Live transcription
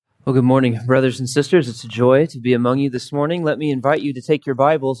Well, good morning, brothers and sisters. It's a joy to be among you this morning. Let me invite you to take your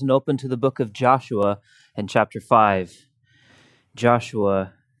Bibles and open to the book of Joshua and chapter 5.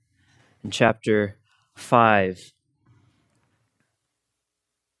 Joshua and chapter 5.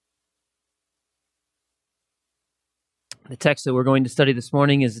 The text that we're going to study this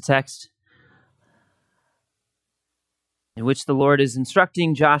morning is a text in which the Lord is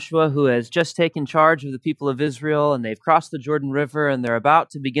instructing Joshua, who has just taken charge of the people of Israel, and they've crossed the Jordan River, and they're about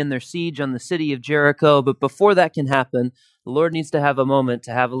to begin their siege on the city of Jericho. But before that can happen, the Lord needs to have a moment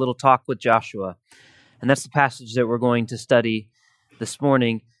to have a little talk with Joshua. And that's the passage that we're going to study this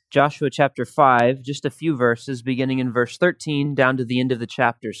morning. Joshua chapter 5, just a few verses, beginning in verse 13 down to the end of the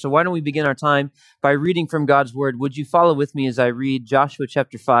chapter. So why don't we begin our time by reading from God's Word? Would you follow with me as I read Joshua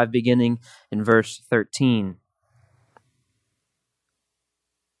chapter 5, beginning in verse 13?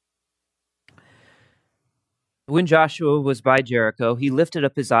 When Joshua was by Jericho, he lifted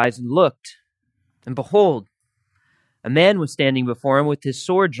up his eyes and looked, and behold, a man was standing before him with his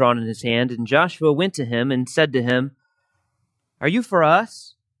sword drawn in his hand, and Joshua went to him and said to him, "Are you for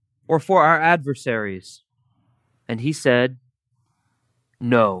us or for our adversaries?" And he said,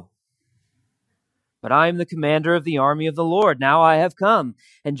 "No, but I am the commander of the army of the Lord. Now I have come."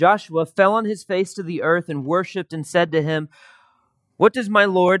 And Joshua fell on his face to the earth and worshipped and said to him, "What does my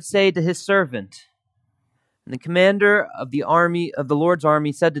Lord say to his servant?" And the commander of the Lord's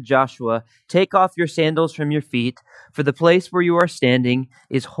army said to Joshua, "Take off your sandals from your feet, for the place where you are standing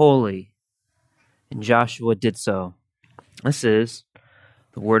is holy." And Joshua did so. This is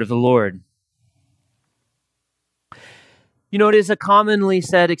the word of the Lord. You know, it is a commonly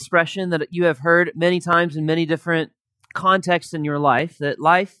said expression that you have heard many times in many different contexts in your life, that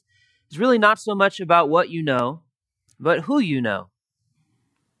life is really not so much about what you know, but who you know.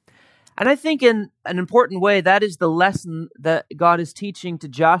 And I think in an important way, that is the lesson that God is teaching to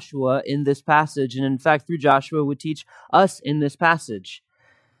Joshua in this passage, and in fact, through Joshua, would teach us in this passage.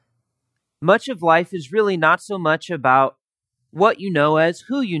 Much of life is really not so much about what you know as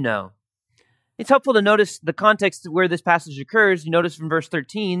who you know. It's helpful to notice the context where this passage occurs. You notice from verse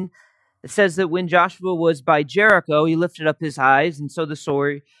 13, it says that when Joshua was by Jericho, he lifted up his eyes, and so the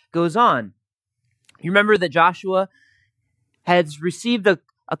story goes on. You remember that Joshua has received a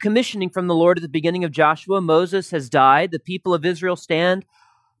commissioning from the Lord at the beginning of Joshua. Moses has died. The people of Israel stand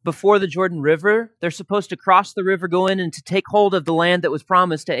before the Jordan River. They're supposed to cross the river, go in, and to take hold of the land that was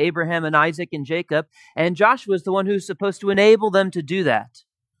promised to Abraham and Isaac and Jacob. And Joshua is the one who's supposed to enable them to do that.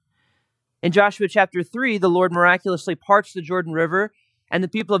 In Joshua chapter 3, the Lord miraculously parts the Jordan River, and the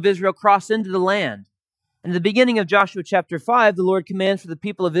people of Israel cross into the land. And at the beginning of Joshua chapter 5, the Lord commands for the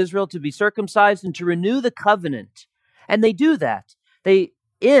people of Israel to be circumcised and to renew the covenant. And they do that. They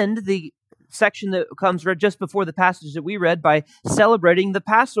end the section that comes right just before the passage that we read by celebrating the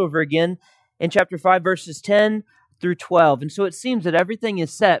Passover again in chapter 5, verses 10 through 12. And so it seems that everything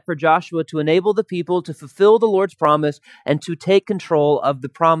is set for Joshua to enable the people to fulfill the Lord's promise and to take control of the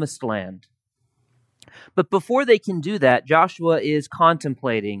promised land. But before they can do that, Joshua is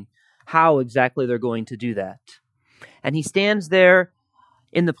contemplating how exactly they're going to do that. And he stands there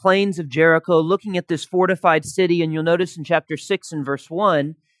in the plains of Jericho, looking at this fortified city, and you'll notice in chapter 6 and verse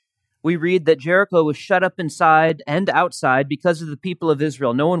 1, we read that Jericho was shut up inside and outside because of the people of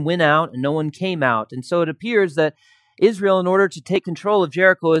Israel. No one went out and no one came out. And so it appears that Israel, in order to take control of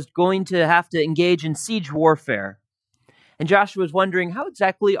Jericho, is going to have to engage in siege warfare. And Joshua is wondering, how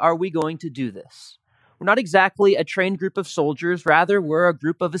exactly are we going to do this? We're not exactly a trained group of soldiers. Rather, we're a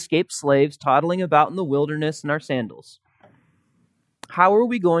group of escaped slaves toddling about in the wilderness in our sandals. How are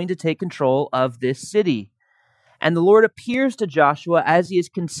we going to take control of this city? And the Lord appears to Joshua as he is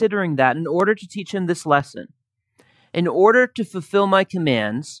considering that in order to teach him this lesson. In order to fulfill my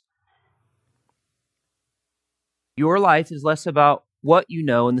commands, your life is less about what you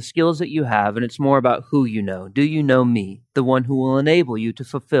know and the skills that you have, and it's more about who you know. Do you know me, the one who will enable you to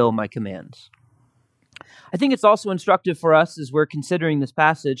fulfill my commands? I think it's also instructive for us as we're considering this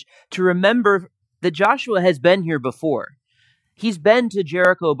passage to remember that Joshua has been here before. He's been to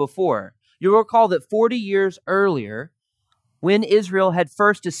Jericho before. You'll recall that 40 years earlier, when Israel had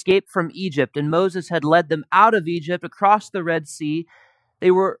first escaped from Egypt and Moses had led them out of Egypt across the Red Sea, they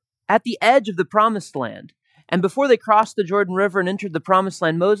were at the edge of the Promised Land. And before they crossed the Jordan River and entered the Promised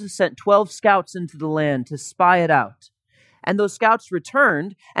Land, Moses sent 12 scouts into the land to spy it out. And those scouts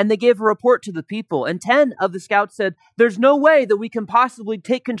returned, and they gave a report to the people. And 10 of the scouts said, "There's no way that we can possibly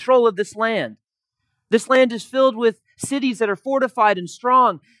take control of this land. This land is filled with cities that are fortified and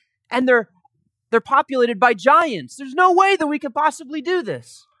strong, and they're populated by giants. There's no way that we could possibly do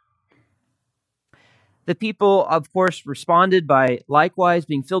this." The people, of course, responded by likewise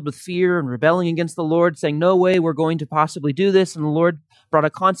being filled with fear and rebelling against the Lord, saying, "No way, we're going to possibly do this." And the Lord brought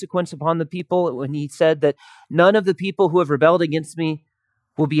a consequence upon the people when he said that none of the people who have rebelled against me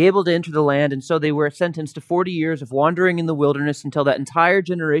will be able to enter the land. And so they were sentenced to 40 years of wandering in the wilderness until that entire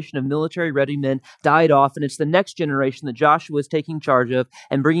generation of military-ready men died off. And it's the next generation that Joshua is taking charge of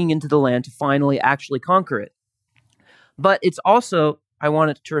and bringing into the land to finally actually conquer it. But it's also, I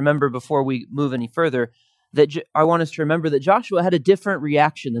want it to remember before we move any further, that I want us to remember that Joshua had a different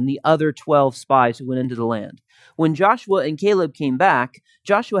reaction than the other 12 spies who went into the land. When Joshua and Caleb came back,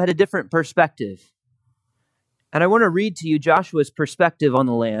 Joshua had a different perspective. And I want to read to you Joshua's perspective on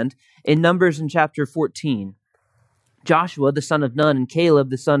the land in Numbers in chapter 14. Joshua, the son of Nun, and Caleb,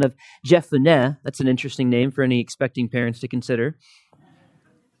 the son of Jephunneh, that's an interesting name for any expecting parents to consider.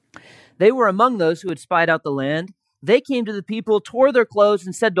 They were among those who had spied out the land. They came to the people, tore their clothes,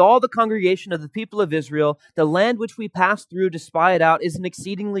 and said to all the congregation of the people of Israel, "The land which we passed through to spy it out is an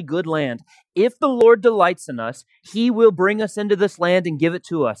exceedingly good land. If the Lord delights in us, he will bring us into this land and give it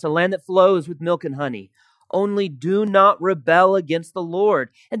to us, a land that flows with milk and honey. Only do not rebel against the Lord,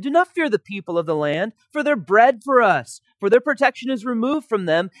 and do not fear the people of the land, for they're bread for us, for their protection is removed from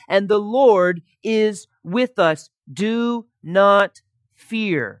them, and the Lord is with us. Do not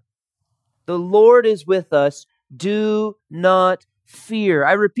fear." The Lord is with us. Do not fear.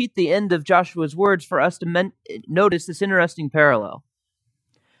 I repeat the end of Joshua's words for us to notice this interesting parallel.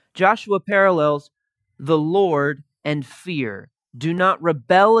 Joshua parallels the Lord and fear. Do not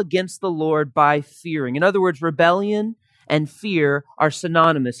rebel against the Lord by fearing. In other words, rebellion and fear are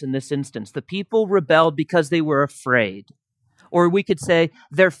synonymous in this instance. The people rebelled because they were afraid. Or we could say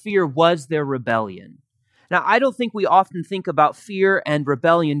their fear was their rebellion. Now, I don't think we often think about fear and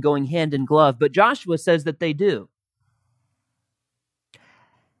rebellion going hand in glove, but Joshua says that they do.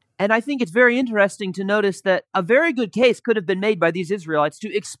 And I think it's very interesting to notice that a very good case could have been made by these Israelites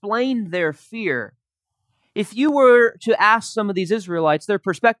to explain their fear. If you were to ask some of these Israelites their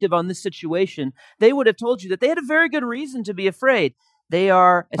perspective on this situation, they would have told you that they had a very good reason to be afraid. They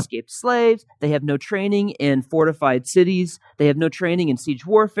are escaped slaves. They have no training in fortified cities. They have no training in siege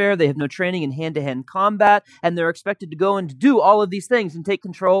warfare. They have no training in hand-to-hand combat. And they're expected to go and do all of these things and take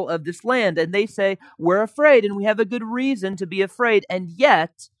control of this land. And they say, "We're afraid, and we have a good reason to be afraid." And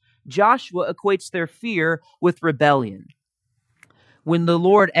yet, Joshua equates their fear with rebellion. When the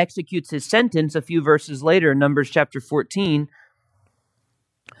Lord executes his sentence a few verses later in Numbers chapter 14,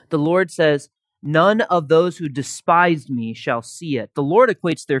 the Lord says, "None of those who despised me shall see it." The Lord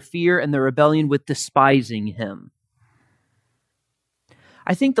equates their fear and their rebellion with despising him.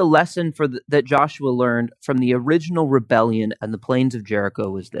 I think the lesson that Joshua learned from the original rebellion on the plains of Jericho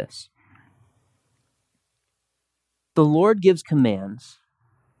was this. The Lord gives commands,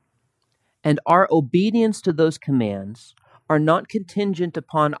 and our obedience to those commands are not contingent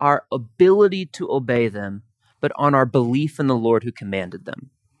upon our ability to obey them, but on our belief in the Lord who commanded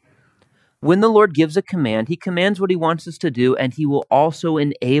them. When the Lord gives a command, he commands what he wants us to do, and he will also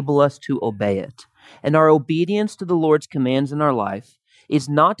enable us to obey it. And our obedience to the Lord's commands in our life is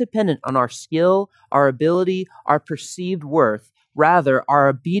not dependent on our skill, our ability, our perceived worth. Rather, our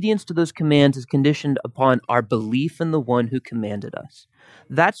obedience to those commands is conditioned upon our belief in the one who commanded us.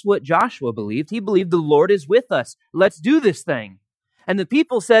 That's what Joshua believed. He believed the Lord is with us. Let's do this thing. And the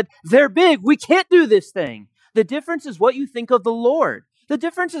people said, "They're big. We can't do this thing." The difference is what you think of the Lord. The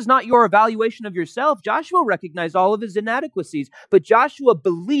difference is not your evaluation of yourself. Joshua recognized all of his inadequacies, but Joshua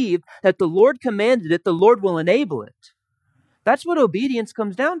believed that the Lord commanded it, the Lord will enable it. That's what obedience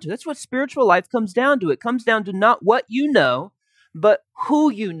comes down to. That's what spiritual life comes down to. It comes down to not what you know, but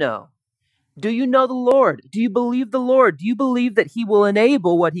who you know. Do you know the Lord? Do you believe the Lord? Do you believe that he will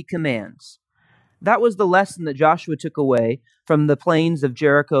enable what he commands? That was the lesson that Joshua took away from the plains of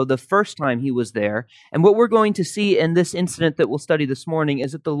Jericho the first time he was there. And what we're going to see in this incident that we'll study this morning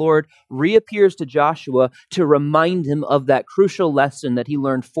is that the Lord reappears to Joshua to remind him of that crucial lesson that he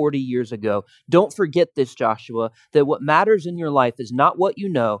learned 40 years ago. Don't forget this, Joshua, that what matters in your life is not what you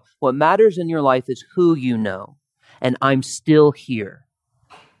know. What matters in your life is who you know. And I'm still here.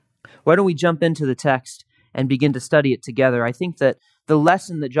 Why don't we jump into the text and begin to study it together? I think that the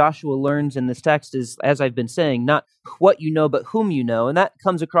lesson that Joshua learns in this text is, as I've been saying, not what you know, but whom you know. And that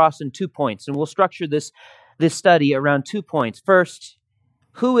comes across in 2 points. And we'll structure this study around 2 points. First,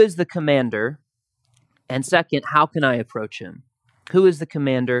 who is the commander? And second, how can I approach him? Who is the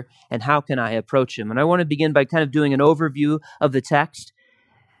commander and how can I approach him? And I want to begin by kind of doing an overview of the text.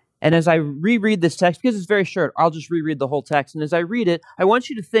 And as I reread this text, because it's very short, I'll just reread the whole text. And as I read it, I want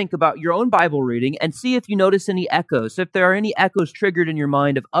you to think about your own Bible reading and see if you notice any echoes, if there are any echoes triggered in your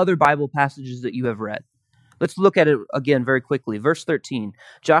mind of other Bible passages that you have read. Let's look at it again very quickly. Verse 13,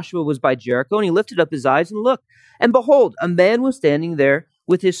 Joshua was by Jericho, and he lifted up his eyes and looked. And behold, a man was standing there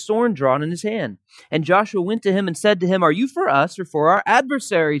with his sword drawn in his hand. And Joshua went to him and said to him, "Are you for us or for our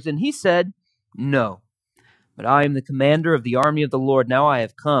adversaries?" And he said, "No, but I am the commander of the army of the Lord. Now I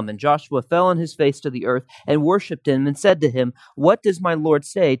have come." And Joshua fell on his face to the earth and worshipped him and said to him, "What does my Lord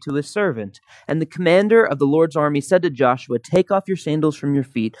say to his servant?" And the commander of the Lord's army said to Joshua, "Take off your sandals from your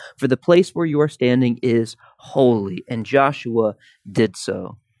feet, for the place where you are standing is holy." And Joshua did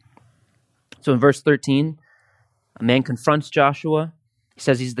so. So in verse 13, a man confronts Joshua. He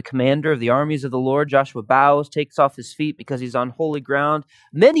says he's the commander of the armies of the Lord. Joshua bows, takes off his feet because he's on holy ground.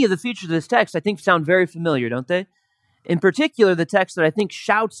 Many of the features of this text, I think, sound very familiar, don't they? In particular, the text that I think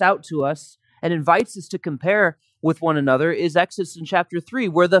shouts out to us and invites us to compare with one another is Exodus in chapter 3,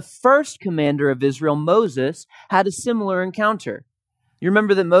 where the first commander of Israel, Moses, had a similar encounter. You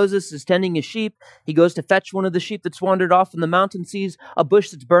remember that Moses is tending his sheep. He goes to fetch one of the sheep that's wandered off in the mountain, sees a bush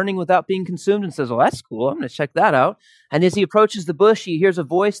that's burning without being consumed, and says, "Well, that's cool. I'm going to check that out." And as he approaches the bush, he hears a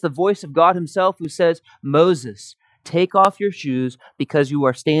voice, the voice of God himself, who says, "Moses, take off your shoes because you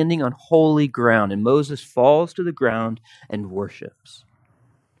are standing on holy ground." And Moses falls to the ground and worships.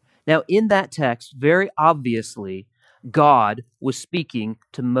 Now, in that text, very obviously, God was speaking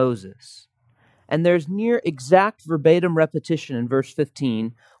to Moses. And there's near exact verbatim repetition in verse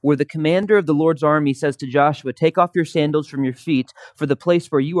 15, where the commander of the Lord's army says to Joshua, "Take off your sandals from your feet, for the place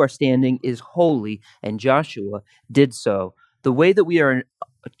where you are standing is holy." And Joshua did so. The way that we are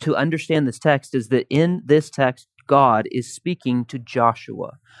to understand this text is that in this text, God is speaking to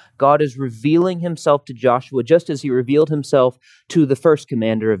Joshua. God is revealing himself to Joshua just as he revealed himself to the first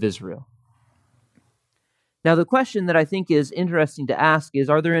commander of Israel. Now, the question that I think is interesting to ask is,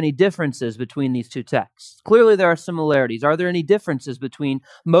 are there any differences between these two texts? Clearly, there are similarities. Are there any differences between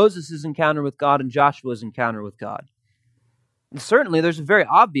Moses' encounter with God and Joshua's encounter with God? And certainly, there's a very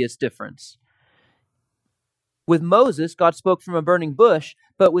obvious difference. With Moses, God spoke from a burning bush,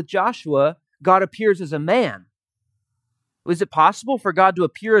 but with Joshua, God appears as a man. Was it possible for God to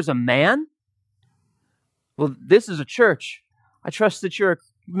appear as a man? Well, this is a church. I trust that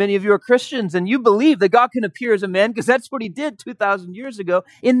many of you are Christians, and you believe that God can appear as a man because that's what he did 2,000 years ago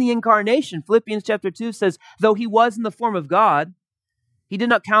in the incarnation. Philippians chapter 2 says, though he was in the form of God, he did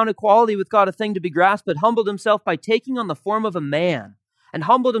not count equality with God a thing to be grasped, but humbled himself by taking on the form of a man, and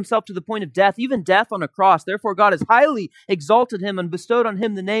humbled himself to the point of death, even death on a cross. Therefore God has highly exalted him and bestowed on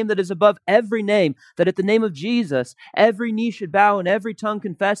him the name that is above every name, that at the name of Jesus, every knee should bow and every tongue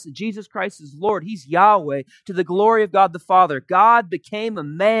confess that Jesus Christ is Lord. He's Yahweh, to the glory of God the Father. God became a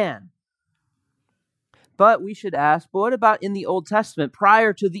man. But we should ask, but what about in the Old Testament,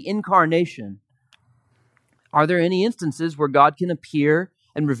 prior to the incarnation? Are there any instances where God can appear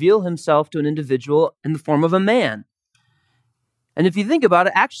and reveal himself to an individual in the form of a man? And if you think about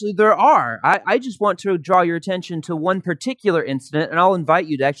it, actually there are. I just want to draw your attention to one particular incident, and I'll invite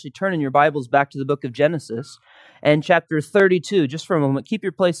you to actually turn in your Bibles back to the book of Genesis and chapter 32, just for a moment. Keep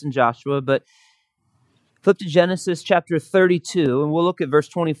your place in Joshua, but flip to Genesis chapter 32, and we'll look at verse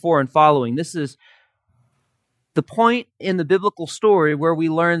 24 and following. This is the point in the biblical story where we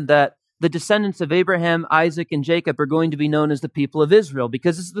learn that the descendants of Abraham, Isaac, and Jacob are going to be known as the people of Israel,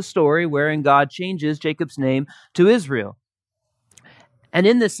 because it's the story wherein God changes Jacob's name to Israel. And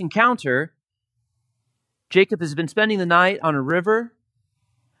in this encounter, Jacob has been spending the night on a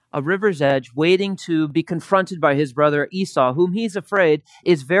river's edge, waiting to be confronted by his brother Esau, whom he's afraid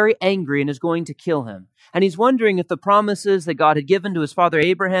is very angry and is going to kill him. And he's wondering if the promises that God had given to his father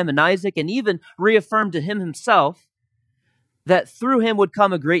Abraham and Isaac, and even reaffirmed to him himself, that through him would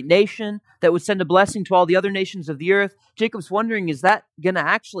come a great nation that would send a blessing to all the other nations of the earth. Jacob's wondering, is that going to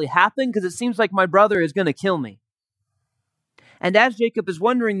actually happen? Because it seems like my brother is going to kill me. And as Jacob is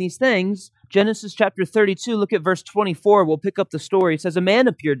wondering these things, Genesis chapter 32, look at verse 24, we'll pick up the story. It says, a man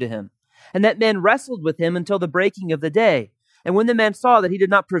appeared to him, and that man wrestled with him until the breaking of the day. And when the man saw that he did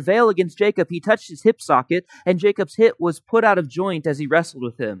not prevail against Jacob, he touched his hip socket, and Jacob's hip was put out of joint as he wrestled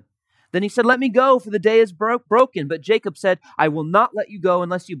with him. Then he said, let me go, for the day is broken. But Jacob said, I will not let you go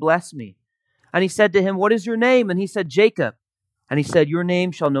unless you bless me. And he said to him, what is your name? And he said, Jacob. And he said, your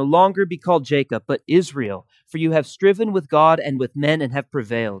name shall no longer be called Jacob, but Israel, for you have striven with God and with men and have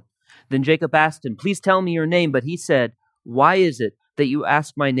prevailed. Then Jacob asked him, please tell me your name. But he said, why is it that you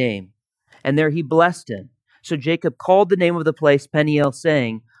ask my name? And there he blessed him. So Jacob called the name of the place Peniel,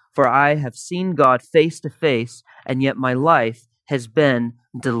 saying, for I have seen God face to face, and yet my life has been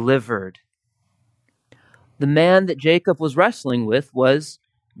delivered. The man that Jacob was wrestling with was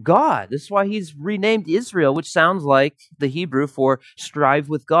God. This is why he's renamed Israel, which sounds like the Hebrew for strive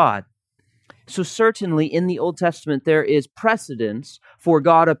with God. So certainly in the Old Testament, there is precedence for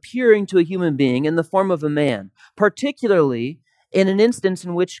God appearing to a human being in the form of a man, particularly in an instance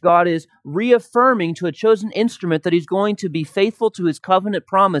in which God is reaffirming to a chosen instrument that he's going to be faithful to his covenant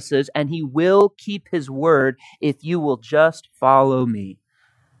promises and he will keep his word if you will just follow me.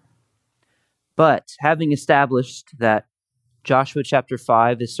 But having established that Joshua chapter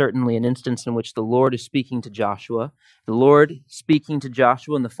 5 is certainly an instance in which the Lord is speaking to Joshua, the Lord speaking to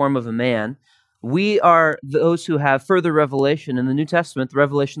Joshua in the form of a man, we are those who have further revelation. In the New Testament, the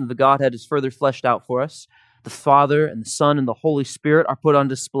revelation of the Godhead is further fleshed out for us. The Father and the Son and the Holy Spirit are put on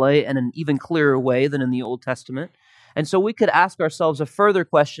display in an even clearer way than in the Old Testament. And so we could ask ourselves a further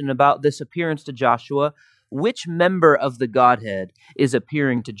question about this appearance to Joshua. Which member of the Godhead is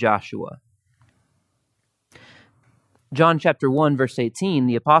appearing to Joshua? John chapter 1, verse 18,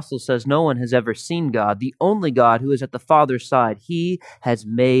 the apostle says, "No one has ever seen God, the only God who is at the Father's side. He has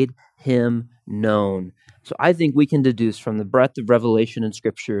made him known." So I think we can deduce from the breadth of revelation in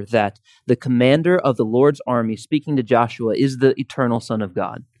Scripture that the commander of the Lord's army speaking to Joshua is the eternal Son of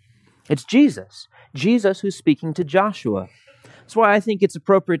God. It's Jesus who's speaking to Joshua. That's why I think it's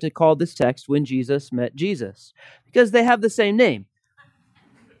appropriate to call this text "When Jesus Met Jesus," because they have the same name.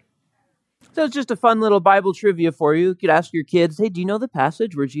 So it's just a fun little Bible trivia for you. You could ask your kids, hey, do you know the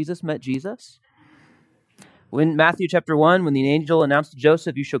passage where Jesus met Jesus? When Matthew chapter 1, when the angel announced to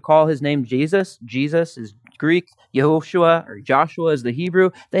Joseph, you shall call his name Jesus. Jesus is Greek, Yehoshua, or Joshua is the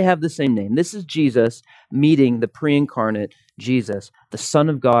Hebrew. They have the same name. This is Jesus meeting the pre-incarnate Jesus, the Son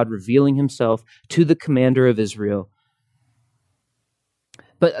of God, revealing himself to the commander of Israel.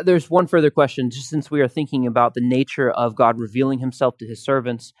 But there's one further question, just since we are thinking about the nature of God revealing himself to his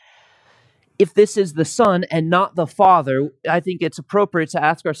servants. If this is the Son and not the Father, I think it's appropriate to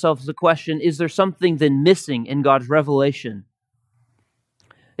ask ourselves the question, is there something then missing in God's revelation?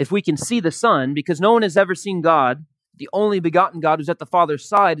 If we can see the Son, because no one has ever seen God, the only begotten God who's at the Father's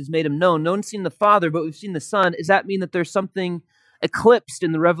side has made him known. No one's seen the Father, but we've seen the Son. Does that mean that there's something eclipsed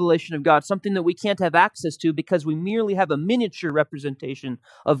in the revelation of God, something that we can't have access to because we merely have a miniature representation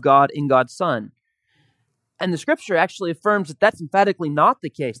of God in God's Son? And the Scripture actually affirms that that's emphatically not the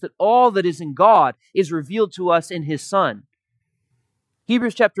case, that all that is in God is revealed to us in his Son.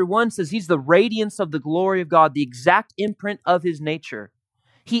 Hebrews chapter 1 says he's the radiance of the glory of God, the exact imprint of his nature.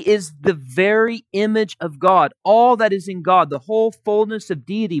 He is the very image of God. All that is in God, the whole fullness of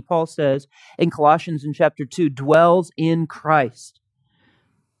deity, Paul says in Colossians in chapter 2, dwells in Christ.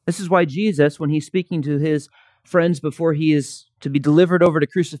 This is why Jesus, when he's speaking to his friends before he is to be delivered over to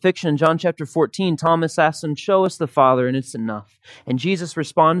crucifixion in John chapter 14, Thomas asks him, "Show us the Father, and it's enough." And Jesus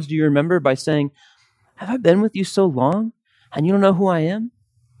responds, do you remember, by saying, "Have I been with you so long, and you don't know who I am?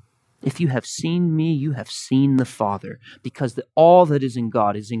 If you have seen me, you have seen the Father, because all that is in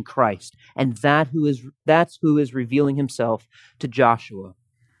God is in Christ, and that's who is revealing himself to Joshua."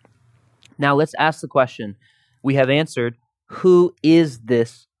 Now let's ask the question we have answered, who is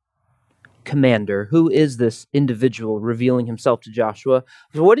this commander? Who is this individual revealing himself to Joshua?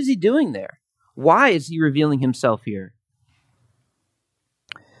 So what is he doing there? Why is he revealing himself here?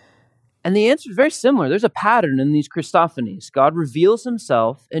 And the answer is very similar. There's a pattern in these Christophanies. God reveals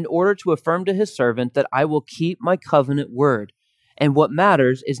himself in order to affirm to his servant that I will keep my covenant word. And what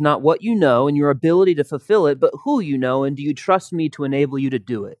matters is not what you know and your ability to fulfill it, but who you know and do you trust me to enable you to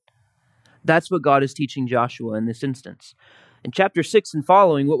do it? That's what God is teaching Joshua in this instance. In chapter 6 and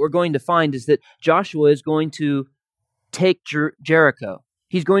following, what we're going to find is that Joshua is going to take Jericho.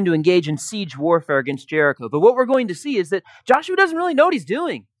 He's going to engage in siege warfare against Jericho. But what we're going to see is that Joshua doesn't really know what he's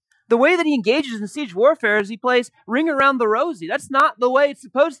doing. The way that he engages in siege warfare is he plays Ring Around the Rosie. That's not the way it's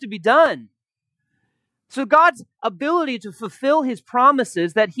supposed to be done. So God's ability to fulfill his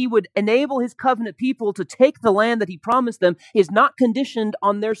promises, that he would enable his covenant people to take the land that he promised them, is not conditioned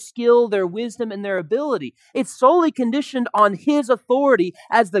on their skill, their wisdom, and their ability. It's solely conditioned on his authority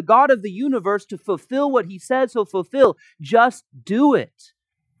as the God of the universe to fulfill what he says he'll fulfill. Just do it.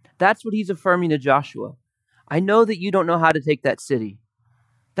 That's what he's affirming to Joshua. I know that you don't know how to take that city.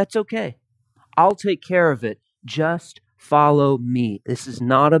 That's okay. I'll take care of it. Just follow me. This is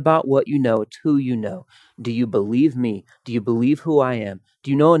not about what you know, it's who you know. Do you believe me? Do you believe who I am? Do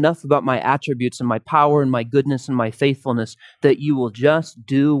you know enough about my attributes and my power and my goodness and my faithfulness that you will just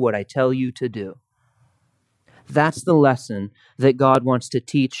do what I tell you to do? That's the lesson that God wants to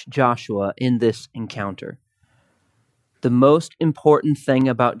teach Joshua in this encounter. The most important thing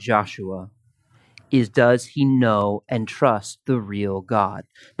about Joshua is, does he know and trust the real God?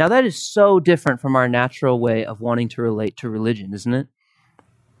 Now, that is so different from our natural way of wanting to relate to religion, isn't it?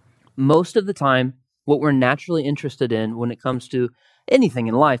 Most of the time, what we're naturally interested in when it comes to anything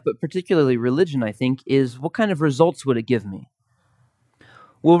in life, but particularly religion, I think, is what kind of results would it give me?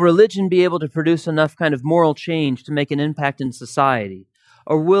 Will religion be able to produce enough kind of moral change to make an impact in society?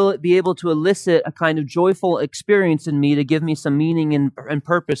 Or will it be able to elicit a kind of joyful experience in me to give me some meaning and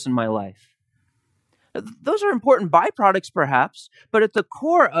purpose in my life? Those are important byproducts, perhaps, but at the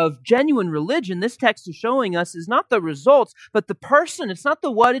core of genuine religion, this text is showing us is not the results, but the person. It's not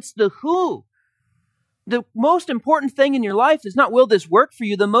the what, it's the who. The most important thing in your life is not, will this work for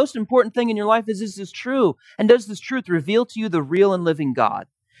you? The most important thing in your life is this true? And does this truth reveal to you the real and living God?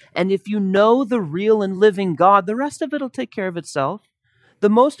 And if you know the real and living God, the rest of it will take care of itself. The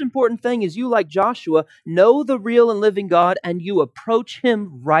most important thing is you, like Joshua, know the real and living God and you approach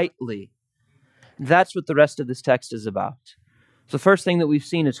him rightly. That's what the rest of this text is about. So the first thing that we've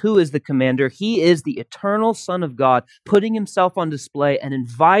seen is who is the commander? He is the eternal Son of God, putting himself on display and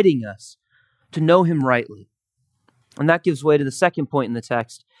inviting us to know him rightly. And that gives way to the second point in the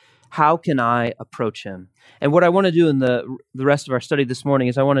text. How can I approach him? And what I want to do in the rest of our study this morning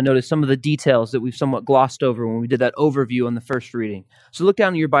is I want to notice some of the details that we've somewhat glossed over when we did that overview on the first reading. So look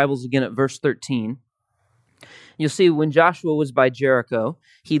down in your Bibles again at verse 13. You'll see when Joshua was by Jericho,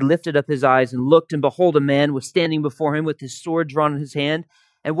 he lifted up his eyes and looked, and behold, a man was standing before him with his sword drawn in his hand.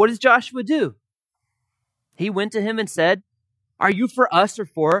 And what does Joshua do? He went to him and said, "Are you for us or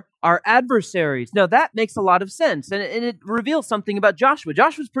for our adversaries?" Now that makes a lot of sense, and it reveals something about Joshua.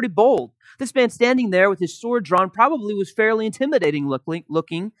 Joshua's pretty bold. This man standing there with his sword drawn probably was fairly intimidating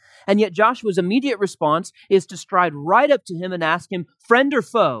looking, and yet Joshua's immediate response is to stride right up to him and ask him, "Friend or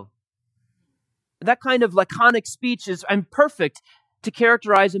foe?" That kind of laconic speech is perfect to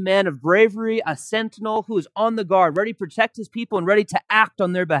characterize a man of bravery, a sentinel who is on the guard, ready to protect his people and ready to act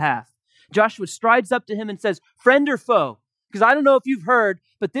on their behalf. Joshua strides up to him and says, "Friend or foe?" Because I don't know if you've heard,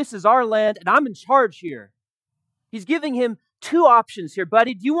 but this is our land and I'm in charge here. He's giving him two options here,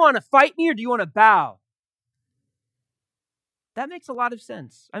 buddy. Do you want to fight me or do you want to bow? That makes a lot of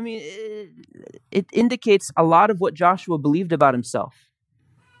sense. I mean, it indicates a lot of what Joshua believed about himself.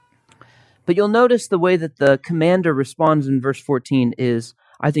 But you'll notice the way that the commander responds in verse 14 is,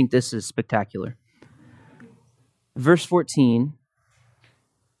 I think this is spectacular. Verse 14,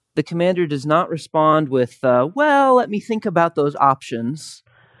 the commander does not respond with, well, let me think about those options.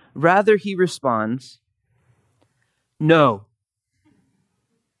 Rather, he responds, no.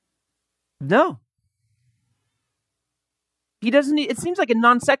 No. He doesn't, it seems like a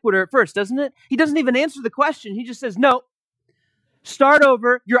non sequitur at first, doesn't it? He doesn't even answer the question. He just says, no. Start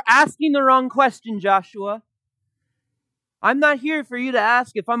over. You're asking the wrong question, Joshua. I'm not here for you to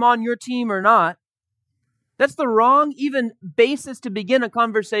ask if I'm on your team or not. That's the wrong even basis to begin a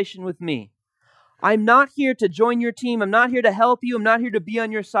conversation with me. I'm not here to join your team. I'm not here to help you. I'm not here to be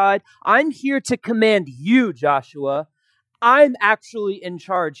on your side. I'm here to command you, Joshua. I'm actually in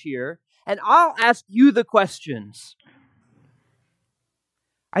charge here, and I'll ask you the questions.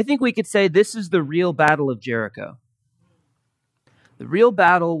 I think we could say this is the real battle of Jericho. The real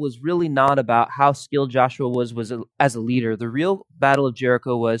battle was really not about how skilled Joshua was as a leader. The real battle of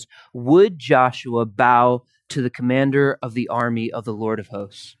Jericho was, would Joshua bow to the commander of the army of the Lord of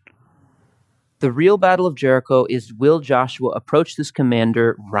hosts? The real battle of Jericho is, will Joshua approach this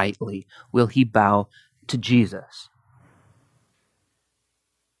commander rightly? Will he bow to Jesus?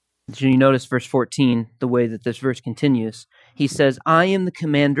 Did you notice verse 14, the way that this verse continues? He says, I am the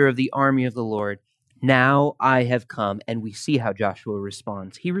commander of the army of the Lord. Now I have come. And we see how Joshua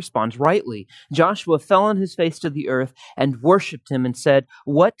responds. He responds rightly. Joshua fell on his face to the earth and worshipped him and said,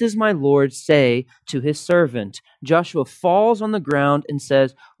 what does my Lord say to his servant? Joshua falls on the ground and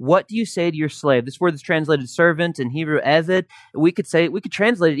says, what do you say to your slave? This word is translated servant in Hebrew, eved. We could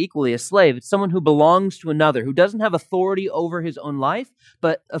translate it equally as slave. It's someone who belongs to another, who doesn't have authority over his own life,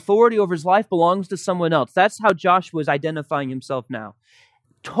 but authority over his life belongs to someone else. That's how Joshua is identifying himself now.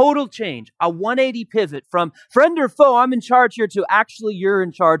 Total change, a 180 pivot from friend or foe, I'm in charge here, to actually you're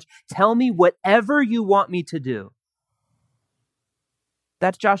in charge. Tell me whatever you want me to do.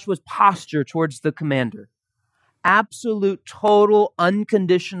 That's Joshua's posture towards the commander. Absolute, total,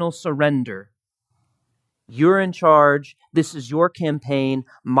 unconditional surrender. You're in charge. This is your campaign.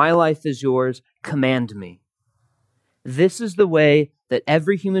 My life is yours. Command me. This is the way that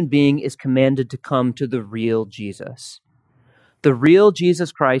every human being is commanded to come to the real Jesus. The real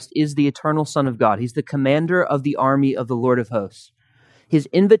Jesus Christ is the eternal Son of God. He's the commander of the army of the Lord of hosts. His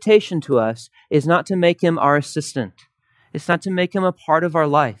invitation to us is not to make him our assistant. It's not to make him a part of our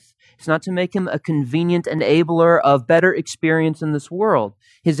life. It's not to make him a convenient enabler of better experience in this world.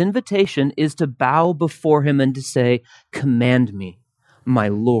 His invitation is to bow before him and to say, command me, my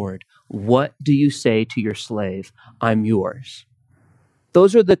Lord. What do you say to your slave? I'm yours.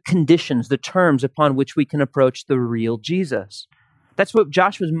 Those are the conditions, the terms upon which we can approach the real Jesus. That's what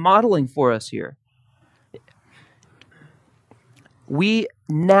Joshua's modeling for us here. We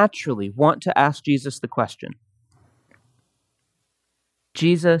naturally want to ask Jesus the question,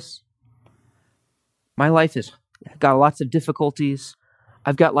 Jesus, my life has got lots of difficulties.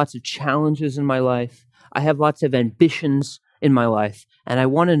 I've got lots of challenges in my life. I have lots of ambitions in my life. And I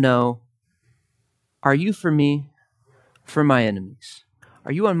want to know, are you for me, for my enemies?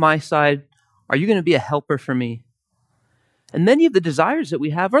 Are you on my side? Are you going to be a helper for me? And many of the desires that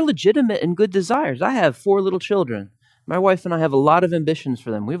we have are legitimate and good desires. I have 4 little children. My wife and I have a lot of ambitions for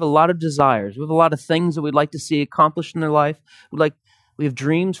them. We have a lot of desires. We have a lot of things that we'd like to see accomplished in their life. We have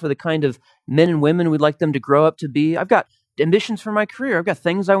dreams for the kind of men and women we'd like them to grow up to be. I've got ambitions for my career. I've got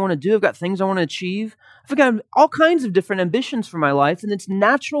things I want to do. I've got things I want to achieve. I've got all kinds of different ambitions for my life, and it's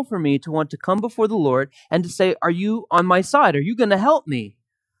natural for me to want to come before the Lord and to say, are you on my side? Are you going to help me?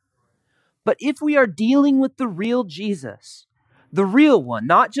 But if we are dealing with the real Jesus, the real one,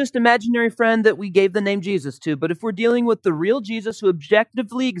 not just imaginary friend that we gave the name Jesus to, but if we're dealing with the real Jesus who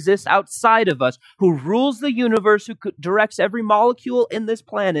objectively exists outside of us, who rules the universe, who directs every molecule in this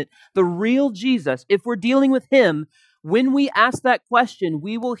planet, the real Jesus, if we're dealing with him, when we ask that question,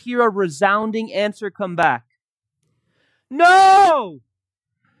 we will hear a resounding answer come back. No!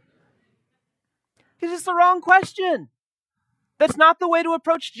 Because it's the wrong question. That's not the way to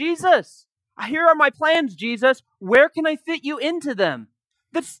approach Jesus. Here are my plans, Jesus. Where can I fit you into them?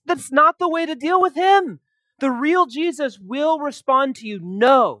 That's not the way to deal with him. The real Jesus will respond to you,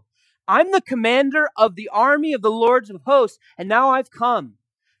 no. I'm the commander of the army of the Lords of hosts, and now I've come,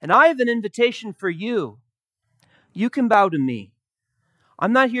 and I have an invitation for you. You can bow to me.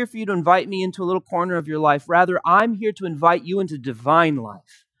 I'm not here for you to invite me into a little corner of your life. Rather, I'm here to invite you into divine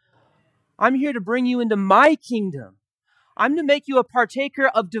life. I'm here to bring you into my kingdom. I'm to make you a partaker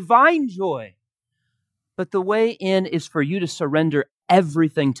of divine joy. But the way in is for you to surrender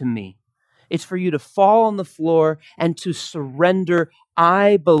everything to me. It's for you to fall on the floor and to surrender,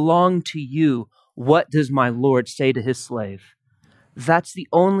 I belong to you. What does my Lord say to his slave? That's the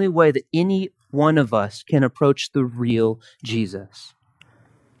only way that any one of us can approach the real Jesus.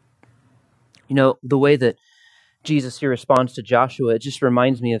 You know, the way that Jesus here responds to Joshua, it just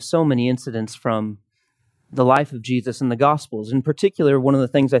reminds me of so many incidents from the life of Jesus in the Gospels. In particular, one of the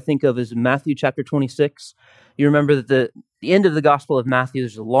things I think of is Matthew chapter 26. You remember that the end of the Gospel of Matthew,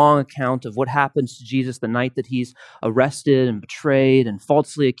 there's a long account of what happens to Jesus the night that he's arrested and betrayed and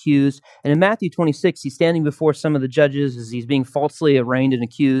falsely accused. And in Matthew 26, he's standing before some of the judges as he's being falsely arraigned and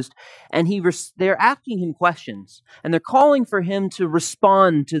accused. And they're asking him questions. And they're calling for him to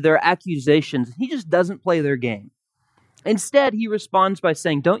respond to their accusations. He just doesn't play their game. Instead, he responds by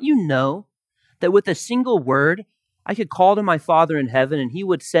saying, don't you know that with a single word, I could call to my Father in heaven and he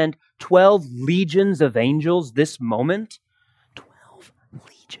would send 12 legions of angels this moment? 12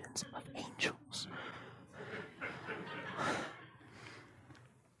 legions of angels.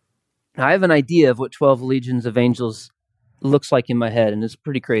 Now, I have an idea of what 12 legions of angels looks like in my head, and it's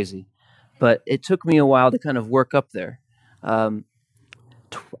pretty crazy. But it took me a while to kind of work up there. A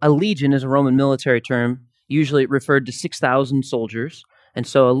legion is a Roman military term. Usually it referred to 6,000 soldiers. And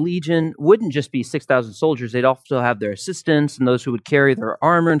so a legion wouldn't just be 6,000 soldiers. They'd also have their assistants and those who would carry their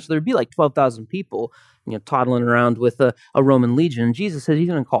armor. And so there'd be like 12,000 people, toddling around with a Roman legion. And Jesus says he's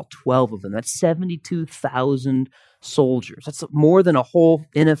going to call 12 of them. That's 72,000 soldiers. That's more than a whole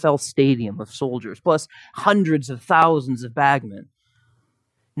NFL stadium of soldiers, plus hundreds of thousands of bagmen.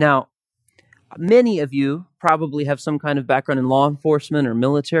 Now, many of you probably have some kind of background in law enforcement or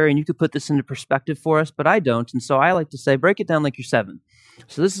military, and you could put this into perspective for us, but I don't. And so I like to say, break it down like you're 7.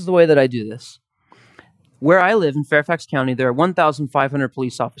 So this is the way that I do this. Where I live in Fairfax County, there are 1,500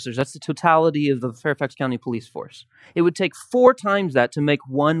 police officers. That's the totality of the Fairfax County police force. It would take 4 times that to make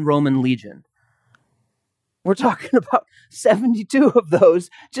one Roman legion. We're talking about 72 of those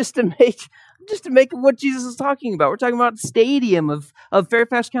just to make what Jesus is talking about. We're talking about a stadium of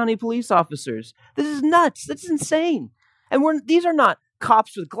Fairfax County police officers. This is nuts. That's insane. And these are not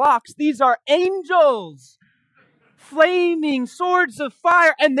cops with Glocks. These are angels. Flaming swords of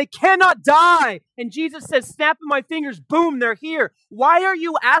fire, and they cannot die. And Jesus says, snapping my fingers, boom, they're here. Why are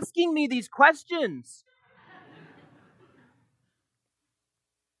you asking me these questions?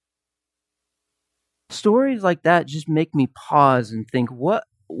 Stories like that just make me pause and think, what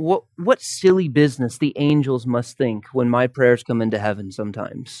silly business the angels must think when my prayers come into heaven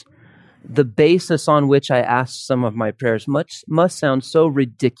sometimes. The basis on which I ask some of my prayers must sound so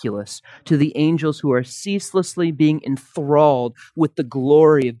ridiculous to the angels who are ceaselessly being enthralled with the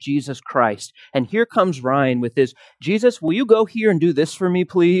glory of Jesus Christ. And here comes Ryan with his, Jesus, will you go here and do this for me,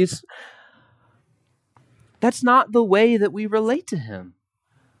 please? That's not the way that we relate to him.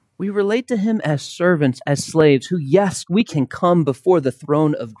 We relate to him as servants, as slaves, who, yes, we can come before the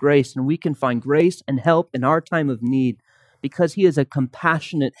throne of grace and we can find grace and help in our time of need, because he is a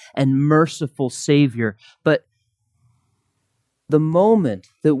compassionate and merciful Savior. But the moment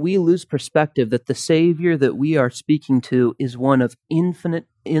that we lose perspective that the Savior that we are speaking to is one of infinite,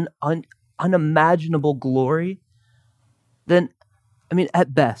 unimaginable glory, then,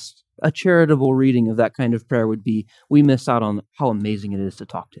 at best, a charitable reading of that kind of prayer would be, we miss out on how amazing it is to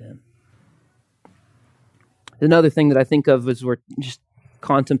talk to him. Another thing that I think of as we're just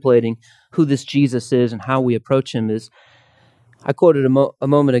contemplating who this Jesus is and how we approach him is, I quoted a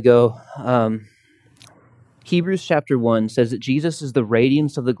moment ago, Hebrews chapter 1 says that Jesus is the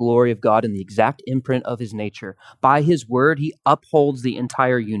radiance of the glory of God and the exact imprint of his nature. By his word, he upholds the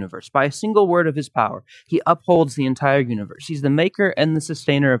entire universe. By a single word of his power, he upholds the entire universe. He's the maker and the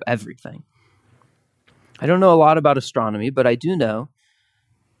sustainer of everything. I don't know a lot about astronomy, but I do know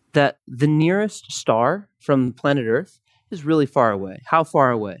that the nearest star from planet Earth is really far away. How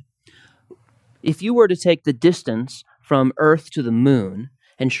far away? If you were to take the distance from Earth to the moon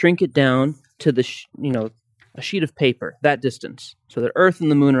and shrink it down to the a sheet of paper, that distance, so that Earth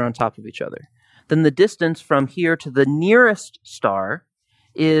and the moon are on top of each other, then the distance from here to the nearest star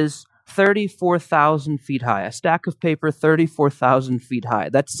is 34,000 feet high. A stack of paper 34,000 feet high.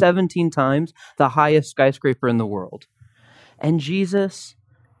 That's 17 times the highest skyscraper in the world. And Jesus,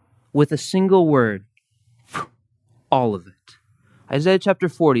 with a single word, all of it. Isaiah chapter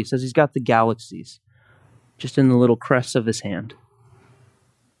 40 says he's got the galaxies just in the little crests of his hand.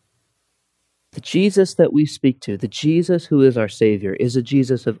 The Jesus that we speak to, the Jesus who is our Savior, is a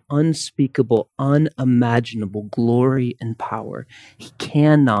Jesus of unspeakable, unimaginable glory and power. He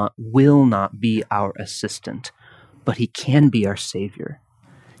will not be our assistant, but he can be our Savior.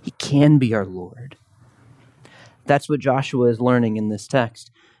 He can be our Lord. That's what Joshua is learning in this text.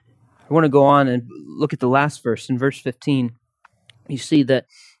 I want to go on and look at the last verse. In verse 15, you see that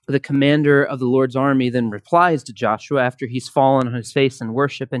the commander of the Lord's army then replies to Joshua after he's fallen on his face in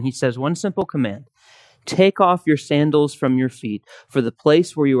worship, and he says one simple command: take off your sandals from your feet, for the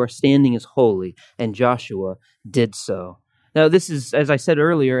place where you are standing is holy. And Joshua did so. Now, this is, as I said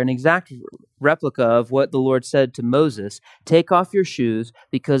earlier, an exact replica of what the Lord said to Moses: take off your shoes,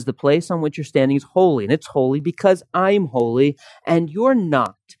 because the place on which you're standing is holy, and it's holy because I'm holy, and you're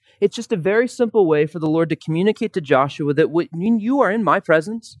not. It's just a very simple way for the Lord to communicate to Joshua that when you are in my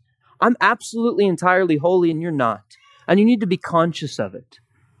presence, I'm absolutely entirely holy and you're not. And you need to be conscious of it.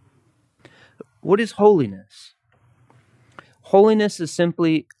 What is holiness? Holiness is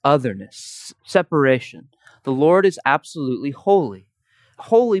simply otherness, separation. The Lord is absolutely holy.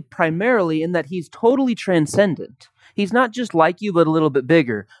 Holy primarily in that he's totally transcendent. He's not just like you, but a little bit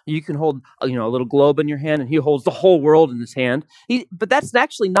bigger. You can hold, a little globe in your hand, and he holds the whole world in his hand. But that's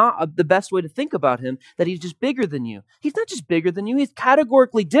actually not the best way to think about him, that he's just bigger than you. He's not just bigger than you. He's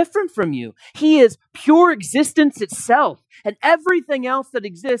categorically different from you. He is pure existence itself. And everything else that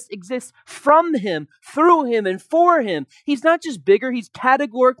exists from him, through him, and for him. He's not just bigger. He's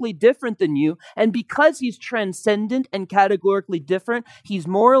categorically different than you. And because he's transcendent and categorically different, he's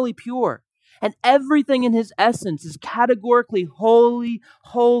morally pure. And everything in his essence is categorically holy,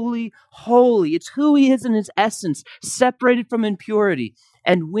 holy, holy. It's who he is in his essence, separated from impurity.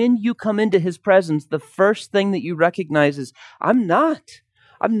 And when you come into his presence, the first thing that you recognize is, I'm not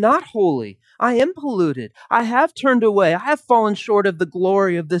holy. I am polluted. I have turned away. I have fallen short of the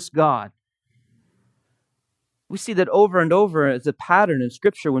glory of this God. We see that over and over as a pattern in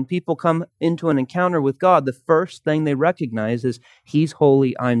Scripture. When people come into an encounter with God, the first thing they recognize is, he's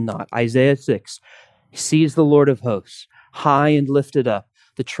holy, I'm not. Isaiah 6 sees the Lord of hosts, high and lifted up,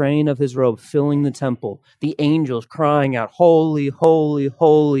 the train of his robe filling the temple, the angels crying out, holy, holy,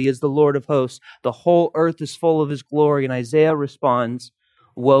 holy is the Lord of hosts. The whole earth is full of his glory. And Isaiah responds,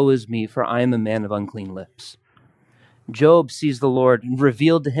 woe is me, for I am a man of unclean lips. Job sees the Lord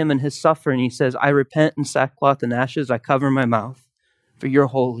revealed to him in his suffering. He says, I repent in sackcloth and ashes. I cover my mouth, for you're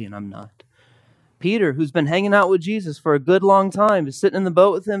holy and I'm not. Peter, who's been hanging out with Jesus for a good long time, is sitting in the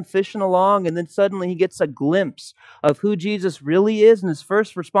boat with him, fishing along, and then suddenly he gets a glimpse of who Jesus really is, and his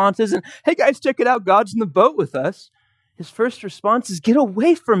first response isn't, hey guys, check it out, God's in the boat with us. His first response is, get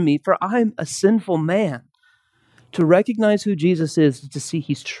away from me, for I'm a sinful man. To recognize who Jesus is to see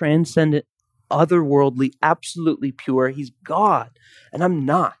he's transcendent, otherworldly, absolutely pure. He's God, and I'm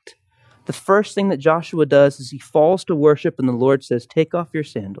not. The first thing that Joshua does is he falls to worship, and the Lord says, take off your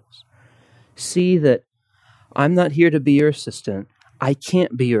sandals. See that I'm not here to be your assistant. I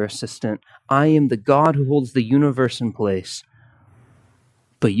can't be your assistant. I am the God who holds the universe in place.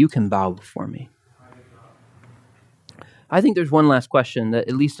 But you can bow before me. I think there's one last question that,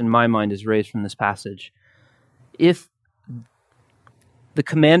 at least in my mind, is raised from this passage. If the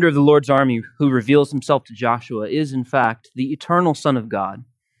commander of the Lord's army who reveals himself to Joshua is, in fact, the eternal Son of God,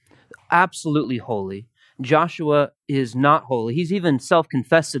 absolutely holy, Joshua is not holy. He's even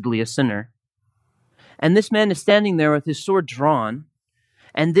self-confessedly a sinner. And this man is standing there with his sword drawn,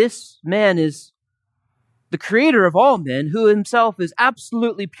 and this man is the creator of all men, who himself is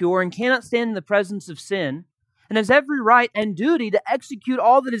absolutely pure and cannot stand in the presence of sin, and has every right and duty to execute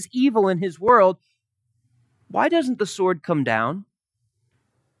all that is evil in his world. Why doesn't the sword come down?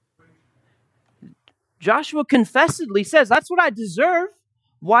 Joshua confessedly says, that's what I deserve.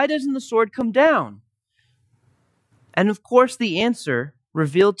 Why doesn't the sword come down? And of course, the answer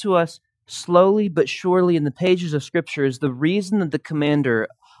revealed to us slowly but surely in the pages of Scripture is the reason that the commander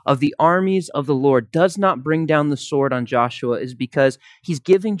of the armies of the Lord does not bring down the sword on Joshua is because he's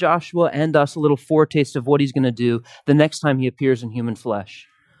giving Joshua and us a little foretaste of what he's going to do the next time he appears in human flesh.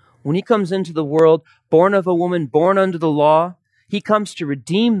 When he comes into the world, born of a woman, born under the law, he comes to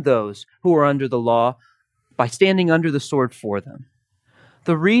redeem those who are under the law by standing under the sword for them.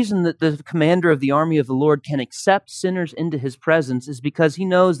 The reason that the commander of the army of the Lord can accept sinners into his presence is because he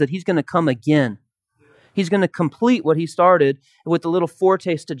knows that he's going to come again. He's going to complete what he started with a little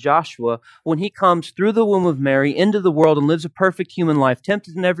foretaste to Joshua when he comes through the womb of Mary into the world and lives a perfect human life,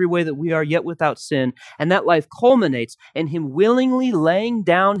 tempted in every way that we are, yet without sin. And that life culminates in him willingly laying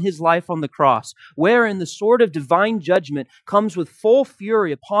down his life on the cross, wherein the sword of divine judgment comes with full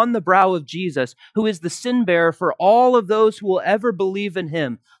fury upon the brow of Jesus, who is the sin bearer for all of those who will ever believe in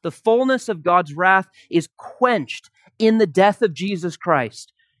him. The fullness of God's wrath is quenched in the death of Jesus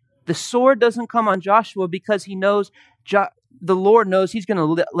Christ. The sword doesn't come on Joshua because he knows, the Lord knows he's going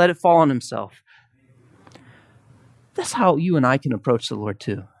to let it fall on himself. That's how you and I can approach the Lord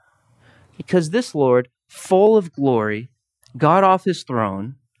too. Because this Lord, full of glory, got off his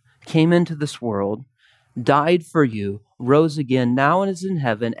throne, came into this world, died for you, rose again, now is in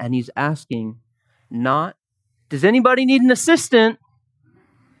heaven, and he's asking not, does anybody need an assistant?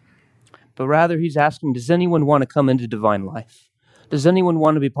 But rather he's asking, does anyone want to come into divine life? Does anyone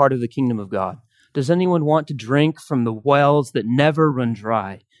want to be part of the kingdom of God? Does anyone want to drink from the wells that never run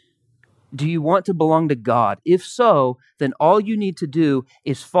dry? Do you want to belong to God? If so, then all you need to do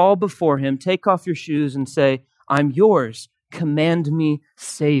is fall before him, take off your shoes and say, I'm yours. Command me,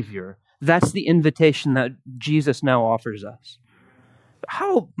 Savior. That's the invitation that Jesus now offers us.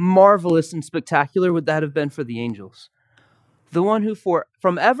 How marvelous and spectacular would that have been for the angels? The one who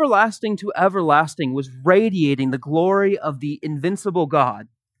from everlasting to everlasting was radiating the glory of the invincible God,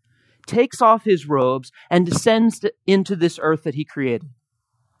 takes off his robes and descends into this earth that he created.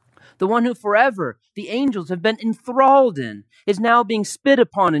 The one who forever the angels have been enthralled in is now being spit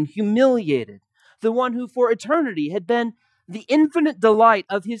upon and humiliated. The one who for eternity had been the infinite delight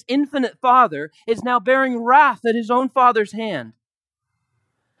of his infinite Father is now bearing wrath at his own Father's hand.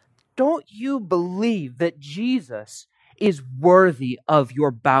 Don't you believe that Jesus is worthy of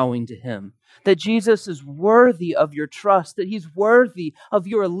your bowing to him? That Jesus is worthy of your trust, that he's worthy of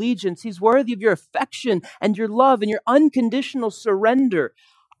your allegiance, he's worthy of your affection and your love and your unconditional surrender.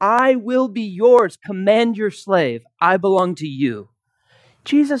 I will be yours, command your slave, I belong to you.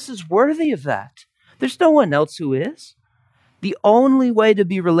 Jesus is worthy of that. There's no one else who is. The only way to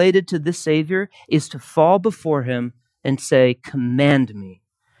be related to this Savior is to fall before him and say, command me.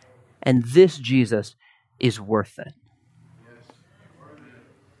 And this Jesus is worth it.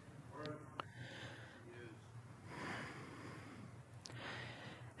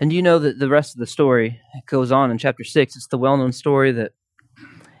 And you know that the rest of the story goes on in chapter 6. It's the well-known story that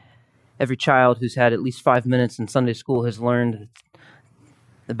every child who's had at least 5 minutes in Sunday school has learned,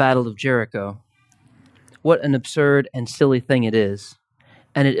 the Battle of Jericho. What an absurd and silly thing it is.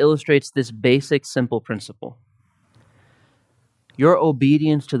 And it illustrates this basic, simple principle. Your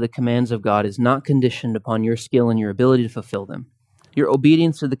obedience to the commands of God is not conditioned upon your skill and your ability to fulfill them. Your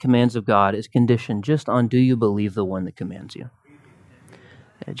obedience to the commands of God is conditioned just on, do you believe the one that commands you?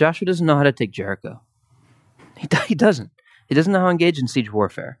 Joshua doesn't know how to take Jericho. He doesn't. He doesn't know how to engage in siege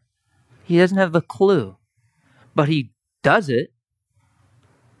warfare. He doesn't have the clue. But he does it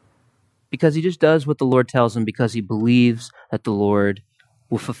because he just does what the Lord tells him, because he believes that the Lord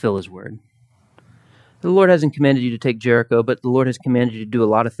will fulfill his word. The Lord hasn't commanded you to take Jericho, but the Lord has commanded you to do a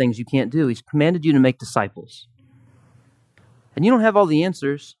lot of things you can't do. He's commanded you to make disciples. And you don't have all the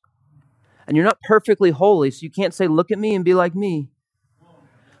answers. And you're not perfectly holy, so you can't say, look at me and be like me.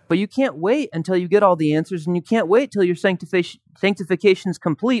 But you can't wait until you get all the answers, and you can't wait till your sanctification is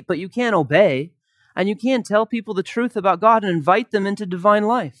complete, but you can't obey, and you can't tell people the truth about God and invite them into divine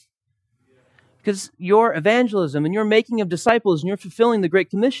life. Because your evangelism and your making of disciples and your fulfilling the Great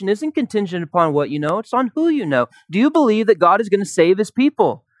Commission isn't contingent upon what you know, it's on who you know. Do you believe that God is going to save his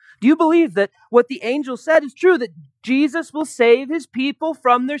people? Do you believe that what the angel said is true, that Jesus will save his people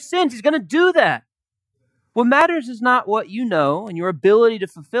from their sins? He's going to do that. What matters is not what you know and your ability to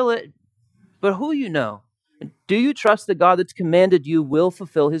fulfill it, but who you know. Do you trust that God that's commanded you will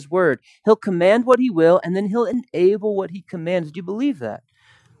fulfill his word? He'll command what he will, and then he'll enable what he commands. Do you believe that?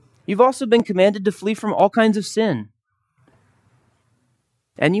 You've also been commanded to flee from all kinds of sin.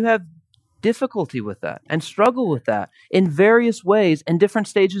 And you have difficulty with that and struggle with that in various ways and different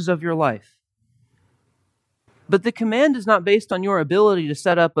stages of your life. But the command is not based on your ability to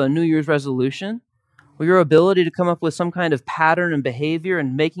set up a New Year's resolution or your ability to come up with some kind of pattern and behavior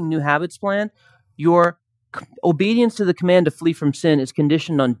and making new habits plan. Your obedience to the command to flee from sin is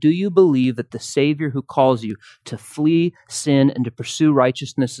conditioned on, do you believe that the Savior who calls you to flee sin and to pursue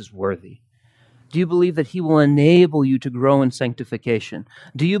righteousness is worthy? Do you believe that he will enable you to grow in sanctification?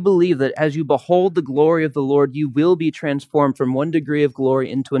 Do you believe that as you behold the glory of the Lord, you will be transformed from one degree of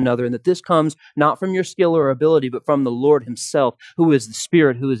glory into another, and that this comes not from your skill or ability, but from the Lord himself, who is the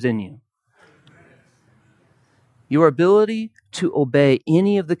Spirit who is in you? Your ability to obey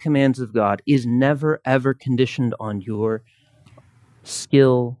any of the commands of God is never, ever conditioned on your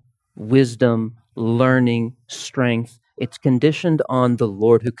skill, wisdom, learning, strength. It's conditioned on the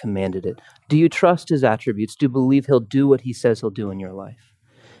Lord who commanded it. Do you trust his attributes? Do you believe he'll do what he says he'll do in your life?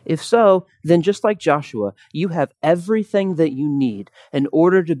 If so, then just like Joshua, you have everything that you need in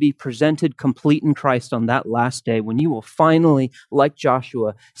order to be presented complete in Christ on that last day, when you will finally, like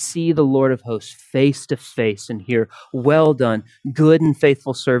Joshua, see the Lord of hosts face to face and hear, well done, good and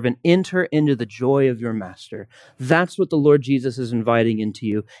faithful servant, enter into the joy of your master. That's what the Lord Jesus is inviting into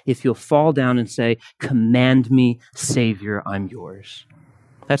you if you'll fall down and say, command me, Savior, I'm yours.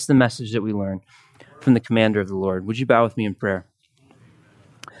 That's the message that we learn from the commander of the Lord. Would you bow with me in prayer?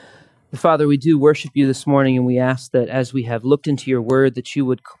 Father, we do worship you this morning, and we ask that as we have looked into your word, that you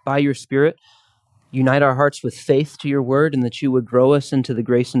would, by your Spirit, unite our hearts with faith to your word, and that you would grow us into the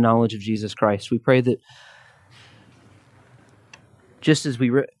grace and knowledge of Jesus Christ. We pray that, just as we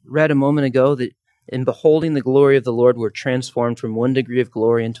read a moment ago, that in beholding the glory of the Lord, we're transformed from one degree of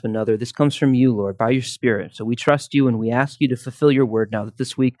glory into another. This comes from you, Lord, by your Spirit. So we trust you, and we ask you to fulfill your word now, that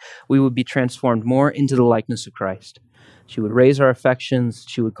this week we would be transformed more into the likeness of Christ. She would raise our affections.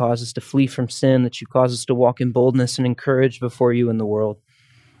 She would cause us to flee from sin, that you cause us to walk in boldness and encourage before you in the world.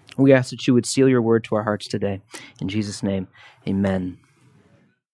 We ask that you would seal your word to our hearts today. In Jesus' name, amen.